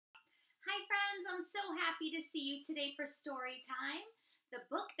Hi friends, I'm so happy to see you today for story time. The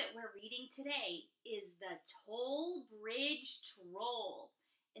book that we're reading today is The Toll Bridge Troll,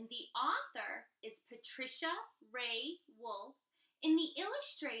 and the author is Patricia Rae Wolff, and the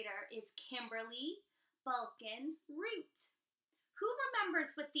illustrator is Kimberly Balkan Root. Who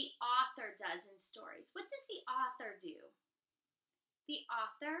remembers what the author does in stories? What does the author do? The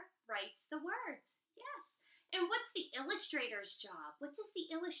author writes the words, yes. And what's the illustrator's job? What does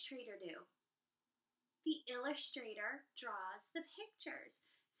the illustrator do? The illustrator draws the pictures.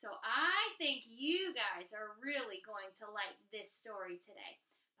 So I think you guys are really going to like this story today.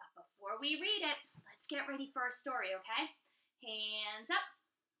 But before we read it, let's get ready for our story, okay? Hands up.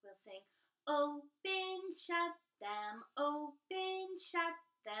 We'll sing, open, shut them,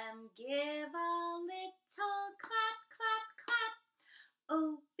 give a little clap, clap, clap.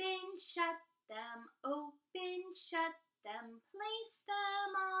 Open, shut them, place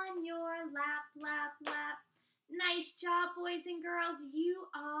them on your lap, lap, lap. Nice job, boys and girls. You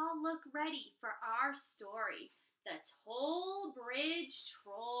all look ready for our story, The Toll Bridge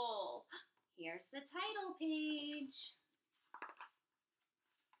Troll. Here's the title page.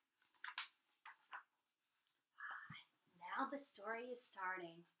 Now the story is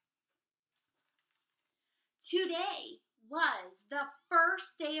starting. Today was the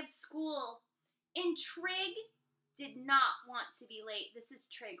first day of school, and Trig did not want to be late. This is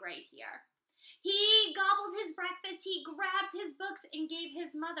Trig right here. He gobbled his breakfast, he grabbed his books, and gave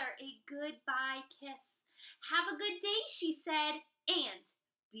his mother a goodbye kiss. Have a good day, she said, and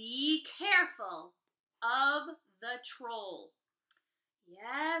be careful of the troll.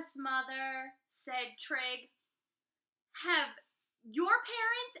 Yes, Mother, said Trig. Have your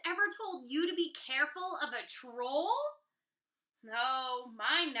parents ever told you to be careful of a troll? No,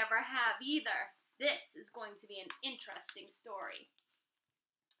 mine never have either. This is going to be an interesting story.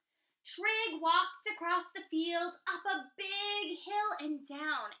 Trig walked across the field, up a big hill, and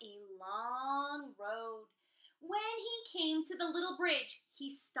down a long road. When he came to the little bridge, he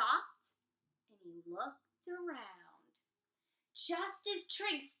stopped and he looked around. Just as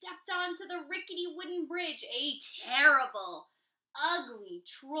Trig stepped onto the rickety wooden bridge, a terrible, ugly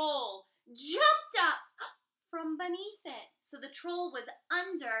troll jumped up from beneath it. So the troll was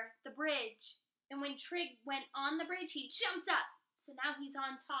under the bridge. And when Trig went on the bridge, he jumped up. So now he's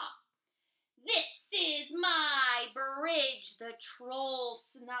on top. This is my bridge, the troll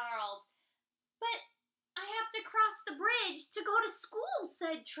snarled. But I have to cross the bridge to go to school,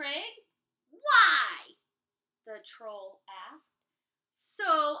 said Trig. Why? The troll asked.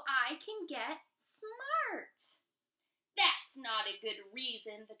 So I can get smart. That's not a good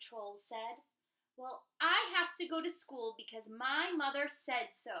reason, the troll said. Well, I have to go to school because my mother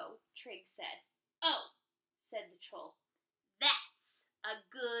said so, Trig said. Oh, said the troll, that's a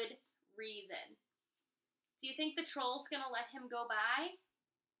good reason. Do you think the troll's going to let him go by?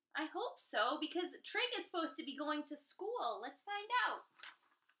 I hope so, because Trig is supposed to be going to school. Let's find out.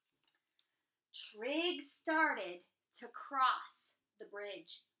 Trig started to cross the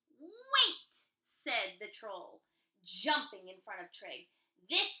bridge. Wait, said the troll, jumping in front of Trig.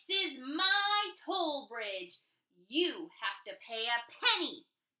 This is my toll bridge. You have to pay a penny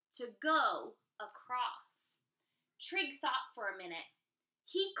to go across. Trig thought for a minute.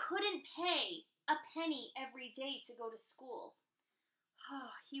 He couldn't pay a penny every day to go to school.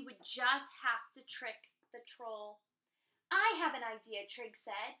 He would just have to trick the troll. I have an idea, Trig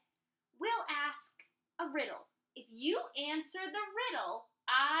said. We'll ask a riddle. If you answer the riddle,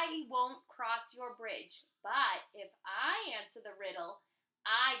 I won't cross your bridge. But if I answer the riddle,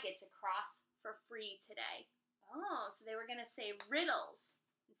 I get to cross for free today. Oh, so they were going to say riddles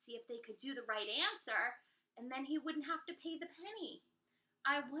and see if they could do the right answer, and then he wouldn't have to pay the penny.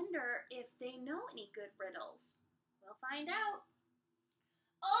 I wonder if they know any good riddles. We'll find out.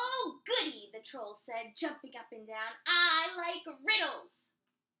 Oh, goody, the troll said, jumping up and down. I like riddles.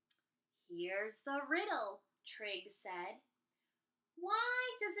 Here's the riddle, Trig said. Why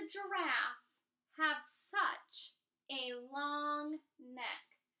does a giraffe have such a long neck?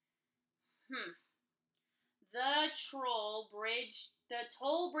 The toll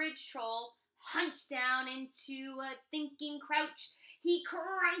bridge troll hunched down into a thinking crouch. He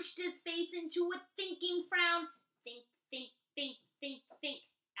crunched his face into a thinking frown. Think, think, think, think, think.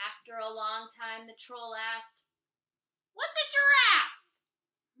 After a long time, the troll asked, What's a giraffe?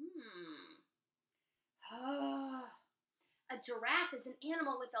 A giraffe is an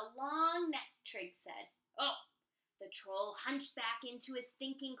animal with a long neck, Trig said. Oh, the troll hunched back into his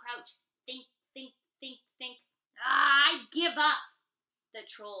thinking crouch. Think, think, think, think. I give up, the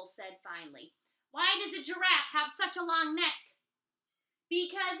troll said finally. Why does a giraffe have such a long neck?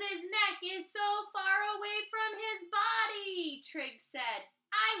 Because his neck is so far away from his body, Trig said.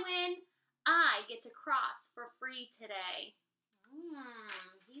 I win. I get to cross for free today.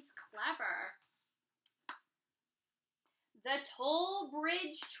 He's clever. The toll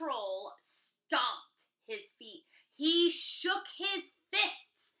bridge troll stomped his feet. He shook his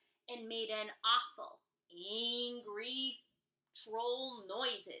fists and made an awful, angry troll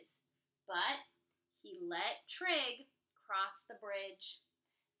noises. But he let Trig cross the bridge.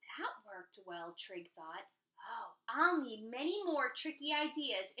 That worked well, Trig thought. Oh, I'll need many more tricky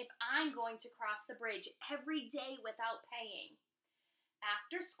ideas if I'm going to cross the bridge every day without paying.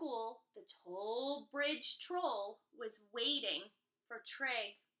 After school, the toll bridge troll was waiting for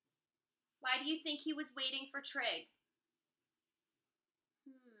Trig. Why do you think he was waiting for Trig?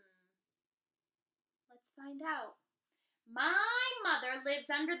 Let's find out. My mother lives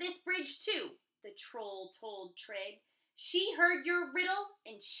under this bridge too, the troll told Trig. She heard your riddle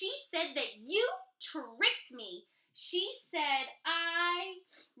and she said that you tricked me. She said I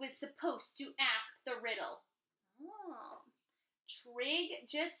was supposed to ask the riddle. Trig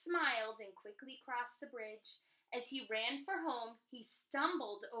just smiled and quickly crossed the bridge. As he ran for home, he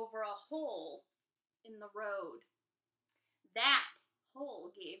stumbled over a hole in the road. That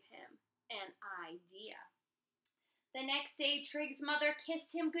hole gave him an idea. The next day, Trig's mother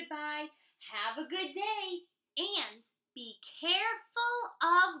kissed him goodbye. Have a good day, and be careful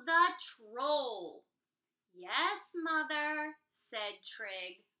of the troll. Yes, Mother, said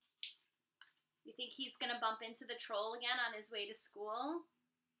Trig. You think he's going to bump into the troll again on his way to school?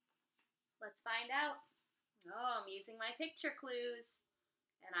 Let's find out. Oh, I'm using my picture clues.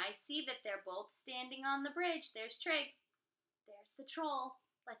 And I see that they're both standing on the bridge. There's Trig. There's the troll.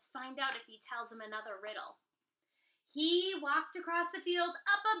 Let's find out if he tells him another riddle. He walked across the field,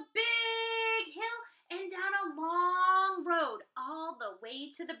 up a big hill, and down a long road, all the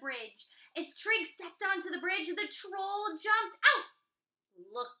way to the bridge. As Trig stepped onto the bridge, the troll jumped out,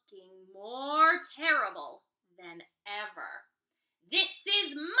 looking more terrible than ever. This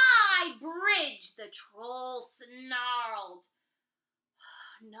is my bridge, the troll snarled.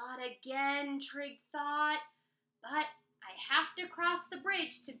 Not again, Trig thought. But I have to cross the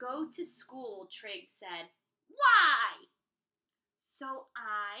bridge to go to school, Trig said. Why? So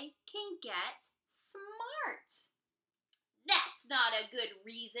I can get smart. That's not a good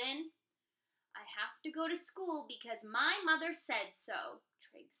reason. I have to go to school because my mother said so,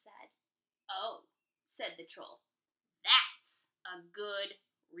 Trig said. Oh, said the troll. That's a good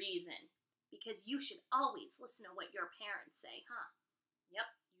reason. Because you should always listen to what your parents say, huh? Yep,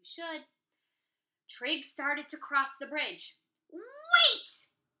 you should. Trig started to cross the bridge. Wait!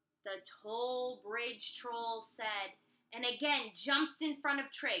 The toll bridge troll said, and again jumped in front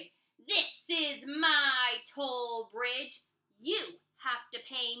of Trig. This is my toll bridge. You have to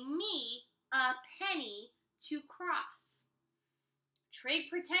pay me a penny to cross. Trig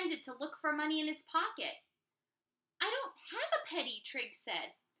pretended to look for money in his pocket. I don't have a penny, Trig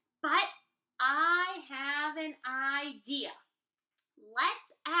said, but I have an idea.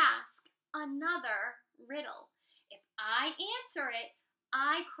 Let's ask another riddle. If I answer it,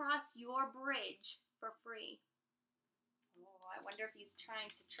 I cross your bridge for free. Oh, I wonder if he's trying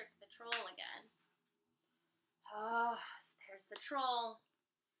to trick the troll again. Oh, there's the troll.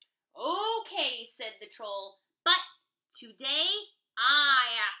 Okay, said the troll, but today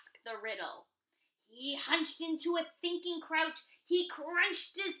I ask the riddle. He hunched into a thinking crouch. He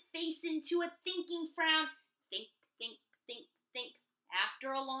crunched his face into a thinking frown. Think, think, think, think.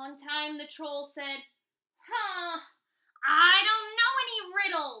 After a long time, the troll said, I don't know any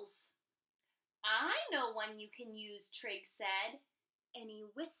riddles. I know one you can use, Trig said, and he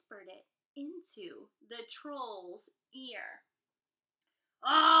whispered it into the troll's ear.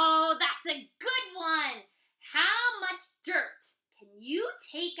 Oh, that's a good one. How much dirt can you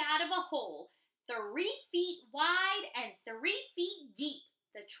take out of a hole 3 feet wide and 3 feet deep?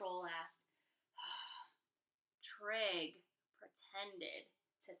 The troll asked. Trig pretended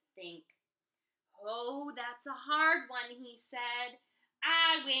to think. Oh, that's a hard one, he said.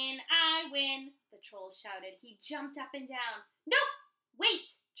 I win, the troll shouted. He jumped up and down. Nope,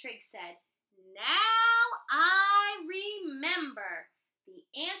 wait, Trig said. Now I remember. The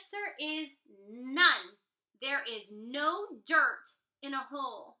answer is none. There is no dirt in a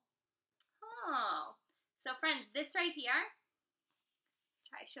hole. Oh, so friends, this right here,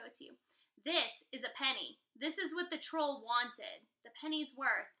 try to show it to you. This is a penny. This is what the troll wanted. The penny's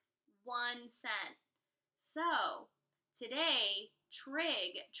worth 1 cent. So, today,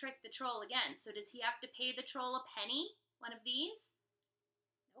 Trig tricked the troll again. So does he have to pay the troll a penny? One of these?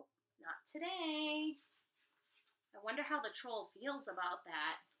 Nope, not today. I wonder how the troll feels about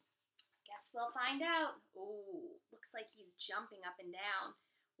that. Guess we'll find out. Ooh, looks like he's jumping up and down,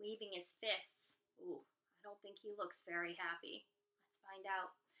 waving his fists. Ooh, I don't think he looks very happy. Let's find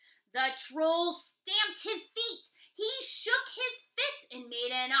out. The troll stamped his feet. He shook his fist and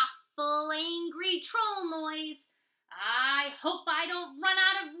made an awful angry troll noise. I hope I don't run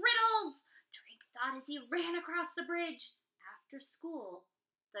out of riddles, Trig thought as he ran across the bridge. After school,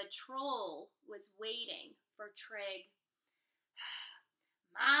 the troll was waiting for Trig.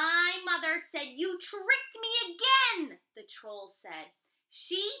 My mother said you tricked me again, the troll said.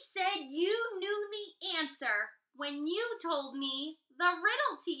 She said you knew the answer when you told me the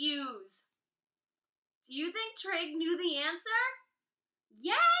riddle to use. Do you think Trig knew the answer?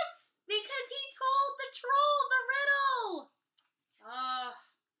 Yes, because he told the troll the riddle. Oh,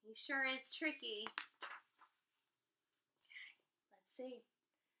 he sure is tricky. Let's see.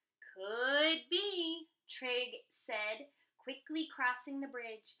 Could be, Trig said, quickly crossing the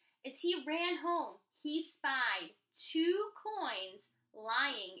bridge. As he ran home, he spied 2 coins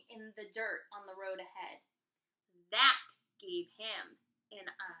lying in the dirt on the road ahead. That gave him an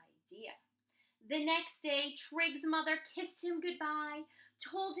idea. The next day, Trig's mother kissed him goodbye,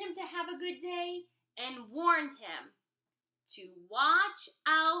 told him to have a good day, and warned him to watch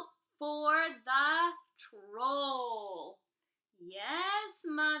out for the troll. Yes,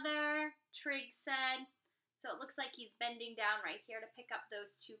 Mother, Trig said. So it looks like he's bending down right here to pick up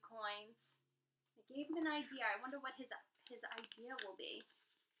those 2 coins. I gave him an idea. I wonder what his idea will be.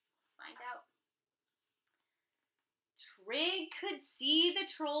 Let's find out. Trig could see the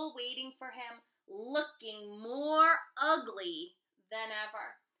troll waiting for him, looking more ugly than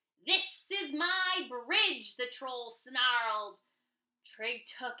ever. This is my bridge, the troll snarled. Trig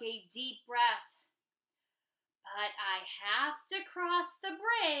took a deep breath. But I have to cross the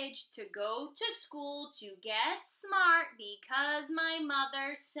bridge to go to school to get smart because my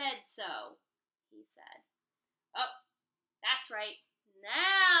mother said so, he said. Oh, that's right.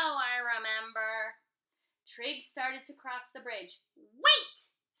 Now I remember. Trig started to cross the bridge. Wait,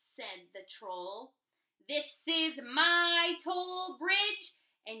 said the troll. This is my toll bridge,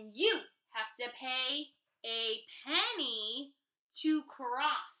 and you have to pay a penny to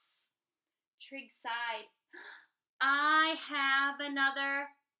cross. Trig sighed. I have another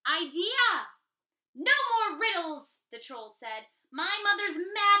idea. No more riddles, the troll said. My mother's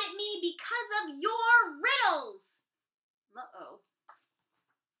mad at me because of your riddles. Uh-oh.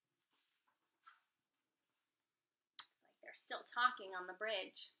 Looks like they're still talking on the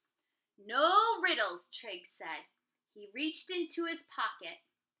bridge. No riddles, Trig said. He reached into his pocket.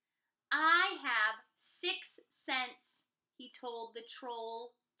 I have 6 cents, he told the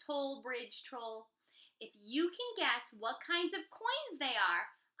toll bridge troll. If you can guess what kinds of coins they are,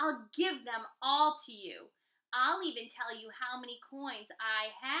 I'll give them all to you. I'll even tell you how many coins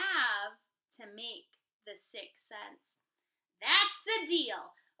I have to make the 6 cents. That's a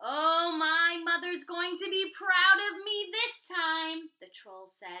deal. Oh, my mother's going to be proud of me this time, the troll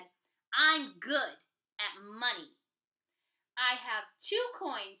said. I'm good at money. I have 2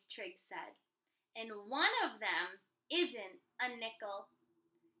 coins, Trig said, and one of them isn't a nickel.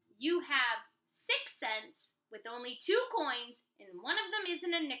 You have 6 cents with only 2 coins, and one of them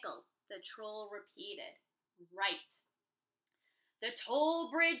isn't a nickel, the troll repeated. Right. The toll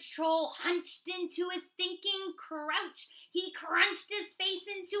bridge troll hunched into his thinking crouch. He crunched his face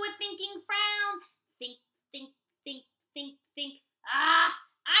into a thinking frown. Think, think, think, think, think. Ah,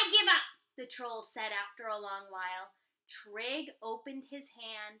 I give up, the troll said after a long while. Trig opened his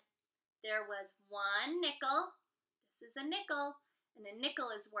hand. There was 1 nickel. This is a nickel, and a nickel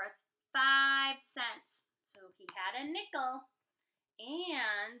is worth 5 cents. So he had a nickel,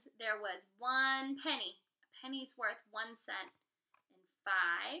 and there was 1 penny. A penny's worth 1 cent. And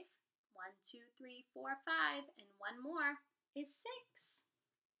 5, 1, 2, 3, 4, 5, and 1 more is 6.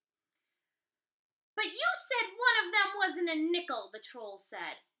 But you said one of them wasn't a nickel, the troll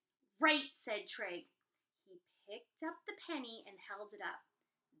said. Right, said Trig. He picked up the penny and held it up.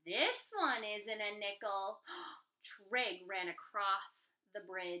 This one isn't a nickel. Trig ran across the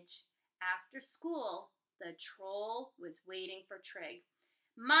bridge. After school, the troll was waiting for Trig.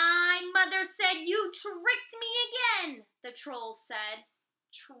 My mother said you tricked me again, the troll said.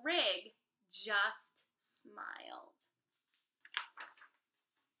 Trig just smiled.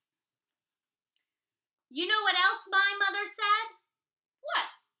 You know what else my mother said? What?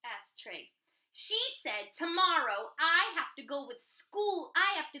 Asked Trig. She said tomorrow I have to go to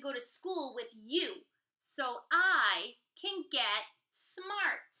school with you so I can get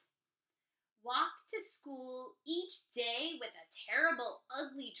smart. Walk to school each day with a terrible,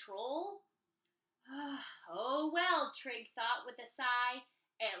 ugly troll? Oh well, Trig thought with a sigh.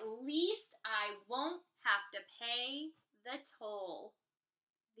 At least I won't have to pay the toll.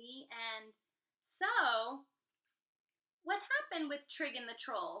 The end. So, what happened with Trig and the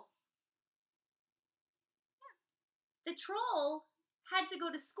troll? The troll had to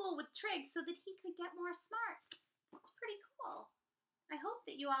go to school with Trig so that he could get more smart. That's pretty cool. I hope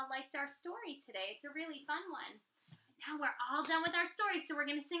that you all liked our story today. It's a really fun one. Now we're all done with our story, so we're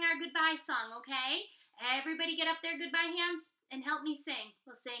going to sing our goodbye song, okay? Everybody get up their goodbye hands and help me sing.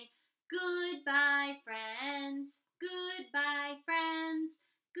 We'll sing, goodbye, friends. Goodbye, friends.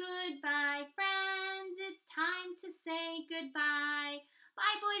 Goodbye, friends. It's time to say goodbye.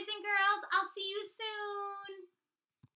 Bye, boys and girls. I'll see you soon.